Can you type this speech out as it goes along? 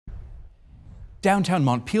Downtown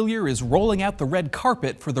Montpelier is rolling out the red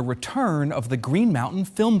carpet for the return of the Green Mountain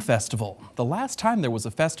Film Festival. The last time there was a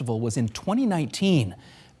festival was in 2019,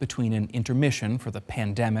 between an intermission for the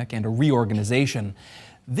pandemic and a reorganization.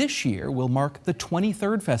 This year will mark the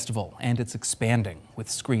 23rd festival, and it's expanding, with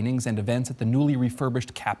screenings and events at the newly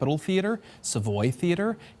refurbished Capitol Theatre, Savoy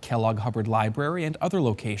Theatre, Kellogg Hubbard Library, and other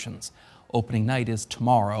locations. Opening night is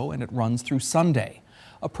tomorrow, and it runs through Sunday.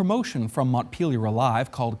 A promotion from Montpelier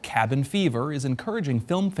Alive called Cabin Fever is encouraging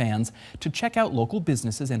film fans to check out local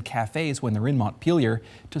businesses and cafes when they're in Montpelier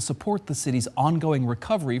to support the city's ongoing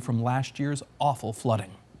recovery from last year's awful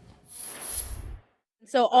flooding.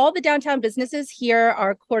 So all the downtown businesses here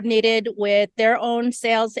are coordinated with their own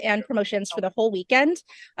sales and promotions for the whole weekend,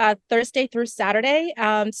 Thursday through Saturday.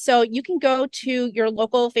 So you can go to your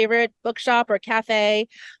local favorite bookshop or cafe,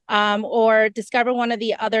 or discover one of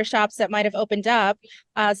the other shops that might have opened up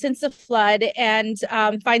since the flood, and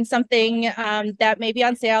find something that may be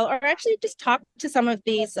on sale, or actually just talk to some of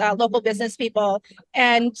these local business people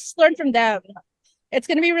and just learn from them. It's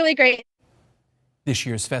going to be really great. This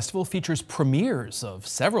year's festival features premieres of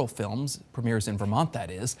several films, premieres in Vermont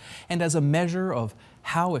that is, and as a measure of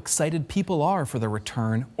how excited people are for the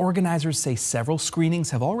return, organizers say several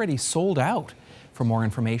screenings have already sold out. For more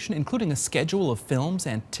information, including a schedule of films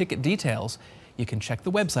and ticket details, you can check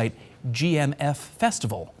the website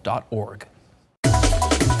gmffestival.org.